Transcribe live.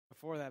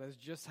before that is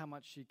just how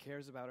much she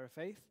cares about her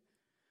faith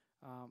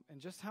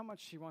and just how much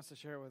she wants to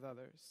share it with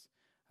others.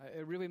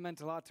 It really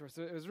meant a lot to her.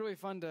 So it was really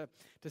fun to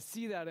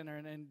see that in her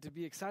and to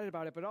be excited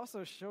about it, but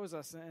also shows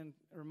us and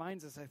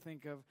reminds us, I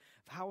think, of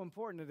how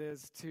important it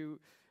is to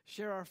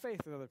share our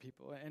faith with other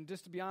people and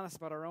just to be honest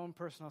about our own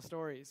personal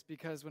stories.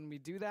 Because when we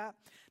do that,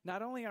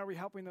 not only are we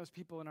helping those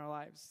people in our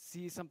lives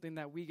see something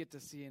that we get to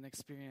see and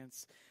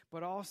experience,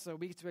 but also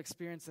we get to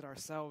experience it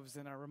ourselves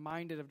and are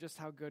reminded of just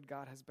how good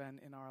God has been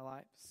in our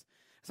lives.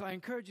 So I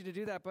encourage you to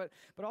do that, but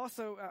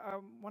also I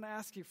want to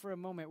ask you for a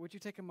moment, would you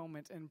take a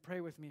moment and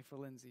pray with me for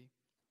Lindsay?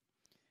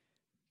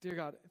 Dear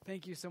God,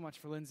 thank you so much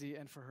for Lindsay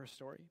and for her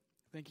story.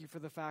 Thank you for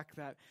the fact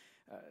that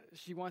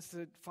she wants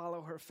to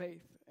follow her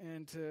faith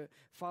and to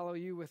follow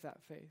you with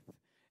that faith.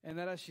 And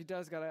that as she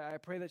does, God, I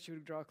pray that she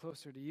would draw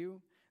closer to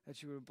you,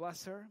 that you would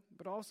bless her,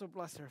 but also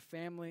bless her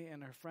family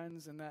and her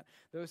friends, and that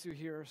those who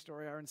hear her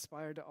story are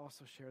inspired to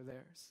also share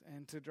theirs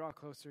and to draw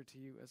closer to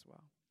you as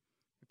well.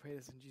 We pray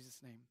this in Jesus'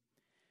 name.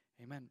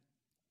 Amen.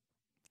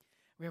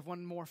 We have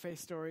one more faith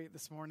story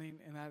this morning,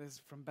 and that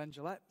is from Ben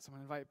Gillette. So I'm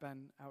going to invite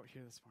Ben out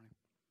here this morning.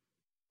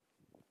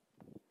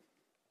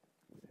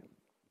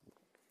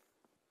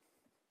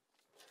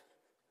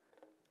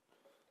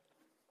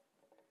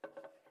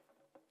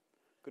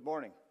 Good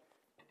morning.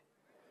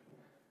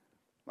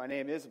 My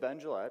name is Ben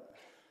Gillette.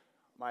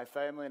 My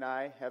family and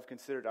I have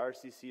considered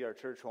RCC our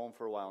church home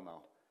for a while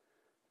now.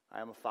 I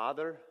am a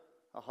father,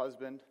 a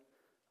husband,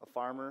 a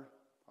farmer,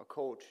 a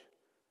coach,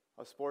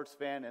 a sports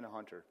fan, and a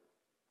hunter.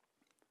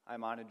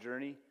 I'm on a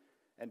journey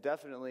and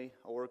definitely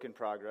a work in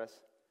progress.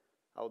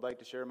 I would like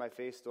to share my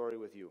faith story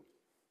with you.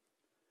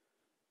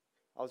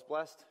 I was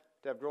blessed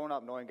to have grown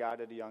up knowing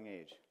God at a young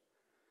age.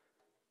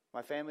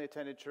 My family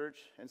attended church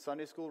and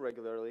Sunday school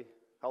regularly,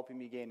 helping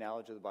me gain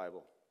knowledge of the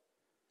Bible.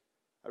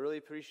 I really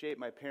appreciate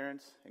my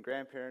parents and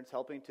grandparents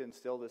helping to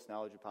instill this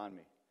knowledge upon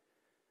me.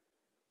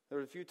 There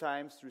were a few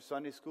times through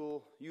Sunday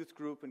school, youth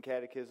group, and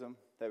catechism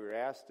that we were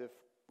asked if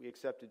we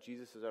accepted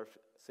Jesus as our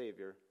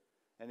Savior,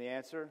 and the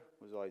answer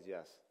was always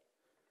yes.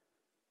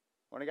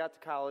 When I got to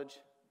college,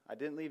 I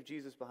didn't leave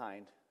Jesus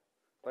behind,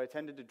 but I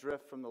tended to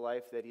drift from the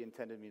life that he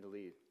intended me to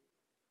lead.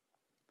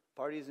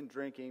 Parties and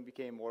drinking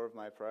became more of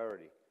my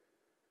priority,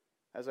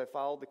 as I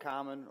followed the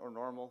common or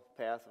normal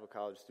path of a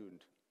college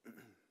student.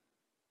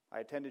 I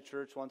attended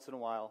church once in a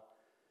while,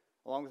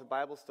 along with a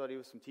Bible study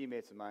with some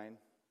teammates of mine.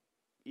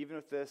 Even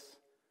with this,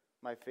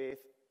 my faith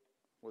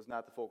was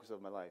not the focus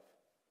of my life.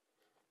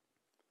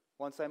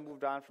 Once I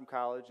moved on from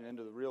college and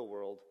into the real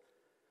world,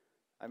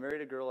 I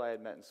married a girl I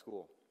had met in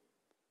school.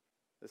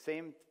 The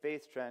same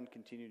faith trend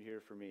continued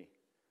here for me.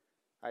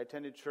 I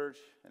attended church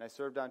and I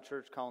served on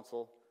church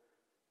council.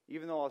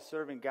 Even though I was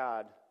serving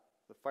God,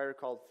 the fire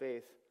called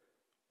faith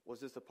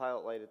was just a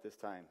pilot light at this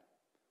time.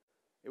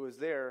 It was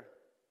there,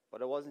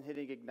 but I wasn't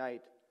hitting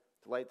ignite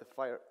to light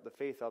the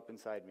faith up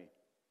inside me.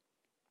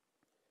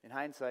 In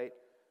hindsight,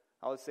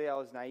 I would say I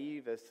was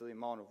naive as to the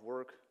amount of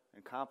work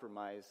and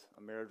compromise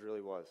a marriage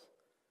really was.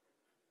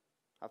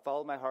 I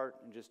followed my heart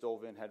and just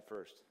dove in head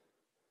first.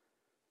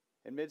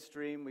 In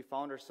midstream, we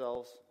found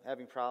ourselves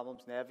having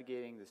problems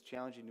navigating this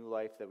challenging new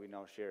life that we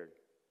now shared.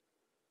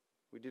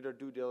 We did our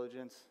due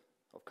diligence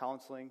of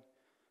counseling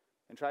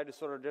and tried to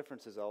sort our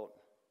differences out.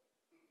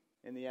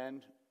 In the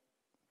end,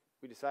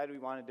 we decided we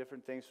wanted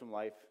different things from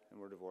life and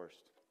were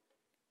divorced.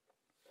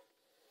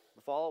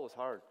 The fallout was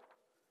hard.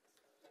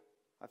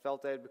 I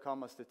felt I had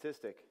become a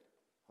statistic,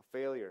 a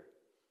failure,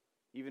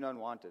 even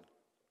unwanted.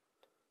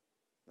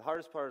 The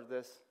hardest part of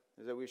this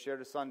is that we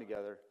shared a son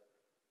together,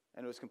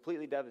 and it was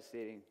completely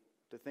devastating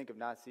to think of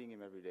not seeing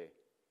him every day.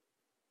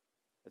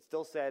 It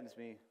still saddens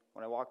me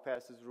when I walk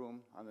past his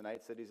room on the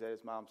nights that he's at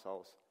his mom's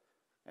house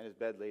and his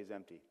bed lays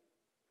empty.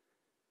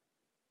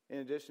 In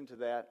addition to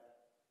that,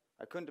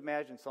 I couldn't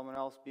imagine someone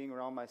else being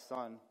around my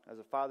son as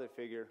a father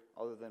figure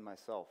other than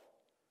myself.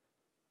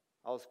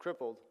 I was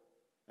crippled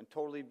and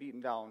totally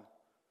beaten down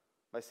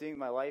by seeing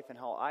my life and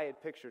how I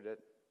had pictured it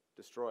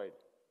destroyed.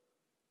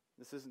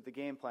 This isn't the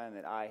game plan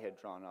that I had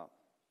drawn up.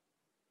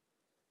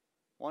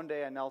 One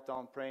day I knelt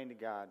down praying to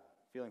God,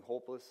 feeling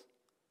hopeless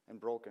and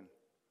broken.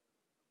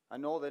 I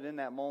know that in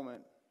that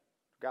moment,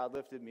 God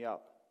lifted me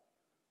up.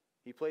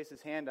 He placed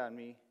his hand on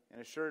me and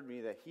assured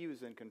me that he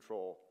was in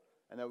control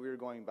and that we were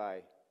going by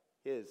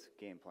his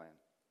game plan.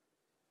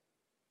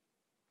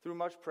 Through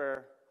much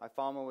prayer, I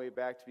found my way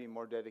back to being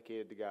more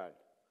dedicated to God.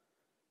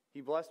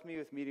 He blessed me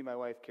with meeting my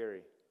wife,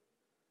 Carrie.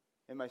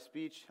 In my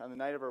speech on the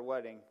night of our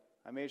wedding,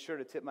 I made sure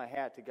to tip my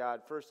hat to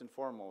God first and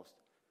foremost,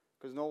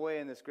 because no way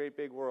in this great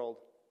big world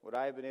would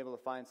I have been able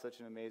to find such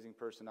an amazing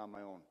person on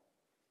my own.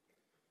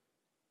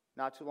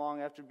 Not too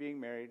long after being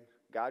married,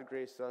 God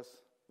graced us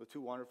with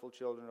 2 wonderful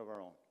children of our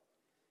own.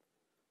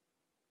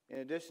 In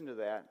addition to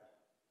that,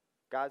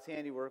 God's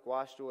handiwork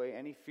washed away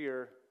any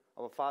fear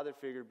of a father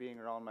figure being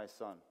around my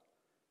son.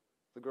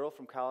 The girl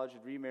from college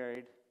had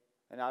remarried,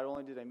 and not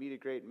only did I meet a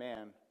great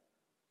man,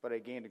 but I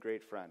gained a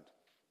great friend.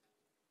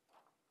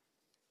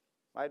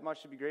 I had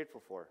much to be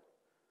grateful for,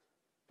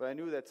 but I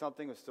knew that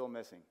something was still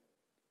missing.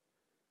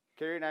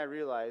 Carrie and I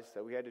realized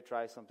that we had to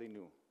try something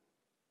new.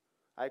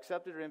 I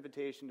accepted her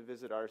invitation to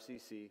visit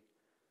RCC.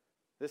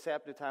 This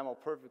happened to time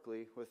out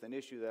perfectly with an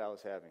issue that I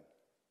was having.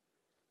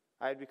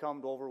 I had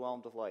become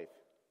overwhelmed with life.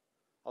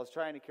 I was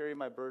trying to carry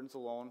my burdens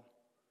alone.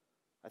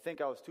 I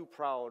think I was too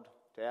proud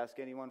to ask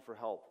anyone for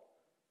help,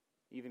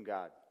 even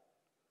God.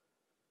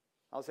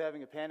 I was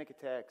having a panic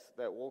attack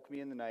that woke me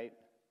in the night,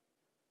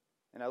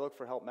 and I looked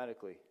for help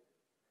medically.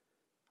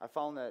 I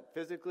found that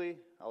physically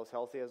I was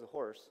healthy as a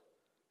horse,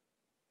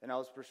 and I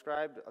was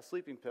prescribed a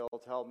sleeping pill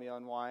to help me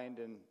unwind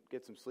and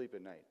get some sleep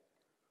at night.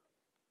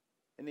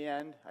 In the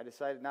end, I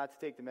decided not to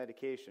take the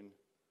medication,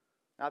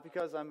 not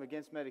because I'm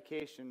against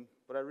medication,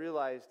 but I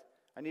realized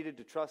I needed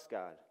to trust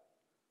God.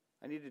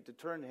 I needed to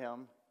turn to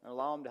Him and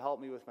allow Him to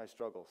help me with my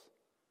struggles.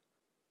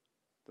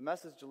 The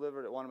message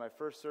delivered at one of my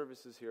first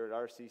services here at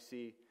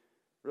RCC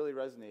really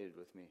resonated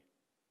with me.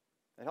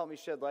 It helped me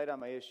shed light on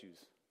my issues.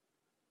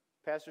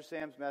 Pastor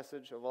Sam's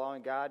message of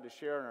allowing God to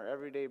share in our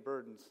everyday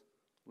burdens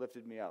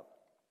lifted me up.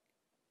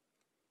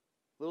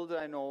 Little did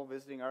I know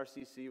visiting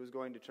RCC was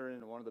going to turn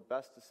into one of the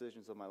best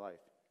decisions of my life.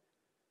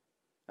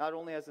 Not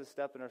only has this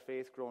step in our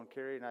faith grown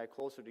Carrie and I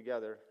closer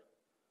together,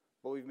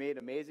 but we've made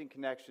amazing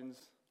connections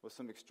with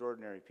some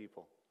extraordinary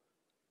people.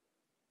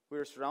 We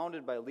are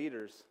surrounded by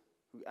leaders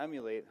who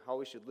emulate how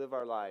we should live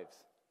our lives.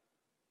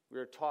 We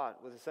are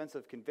taught with a sense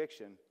of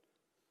conviction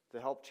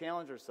to help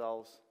challenge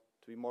ourselves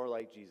to be more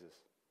like Jesus.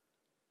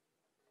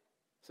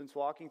 Since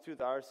walking through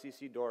the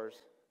RCC doors,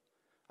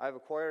 I have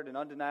acquired an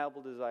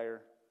undeniable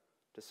desire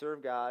to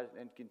serve God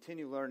and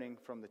continue learning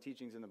from the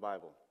teachings in the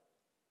Bible.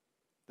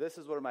 This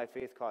is where my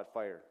faith caught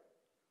fire.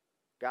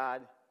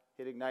 God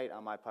hit ignite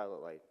on my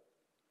pilot light.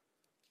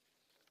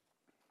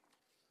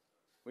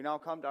 We now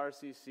come to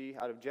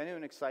RCC out of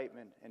genuine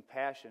excitement and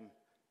passion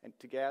and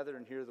to gather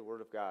and hear the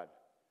Word of God.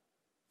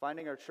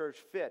 Finding our church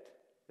fit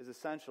is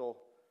essential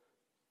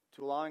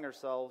to allowing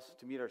ourselves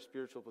to meet our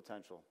spiritual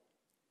potential.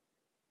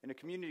 In a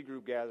community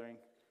group gathering,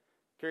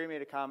 Carrie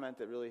made a comment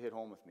that really hit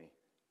home with me.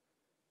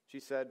 She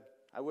said,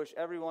 "I wish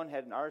everyone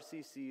had an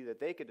RCC that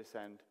they could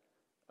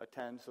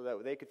attend so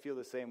that they could feel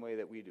the same way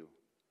that we do."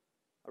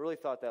 I really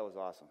thought that was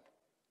awesome.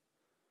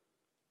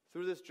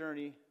 Through this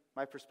journey,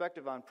 my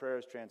perspective on prayer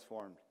is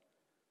transformed.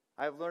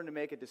 I have learned to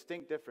make a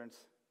distinct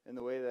difference in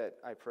the way that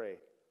I pray.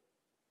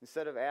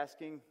 Instead of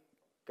asking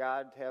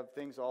God to have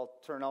things all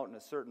turn out in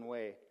a certain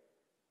way,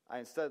 I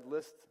instead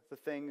list the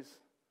things.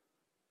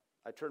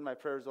 I turn my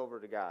prayers over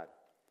to God.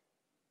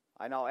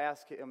 I now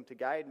ask Him to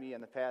guide me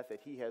in the path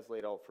that He has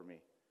laid out for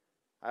me.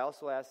 I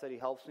also ask that He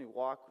helps me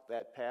walk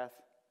that path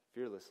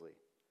fearlessly.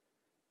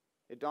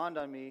 It dawned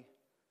on me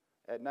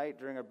at night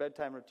during our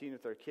bedtime routine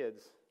with our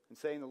kids, in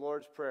saying the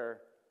Lord's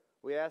Prayer,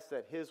 we ask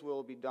that His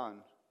will be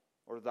done,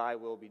 or Thy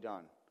will be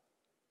done.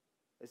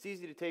 It's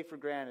easy to take for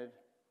granted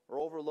or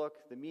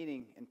overlook the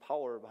meaning and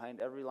power behind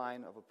every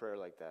line of a prayer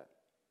like that.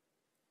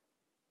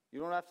 You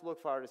don't have to look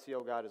far to see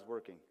how God is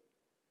working.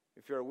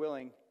 If you are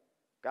willing,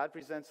 God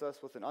presents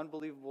us with an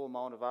unbelievable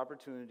amount of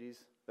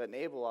opportunities that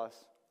enable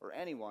us or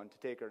anyone to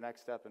take our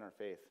next step in our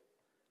faith.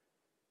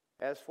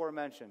 As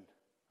aforementioned,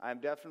 I am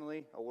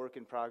definitely a work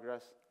in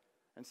progress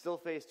and still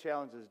face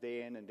challenges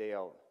day in and day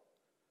out.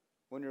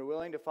 When you're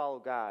willing to follow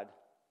God,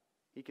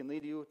 He can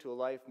lead you to a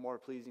life more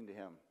pleasing to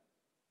Him.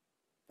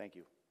 Thank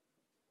you.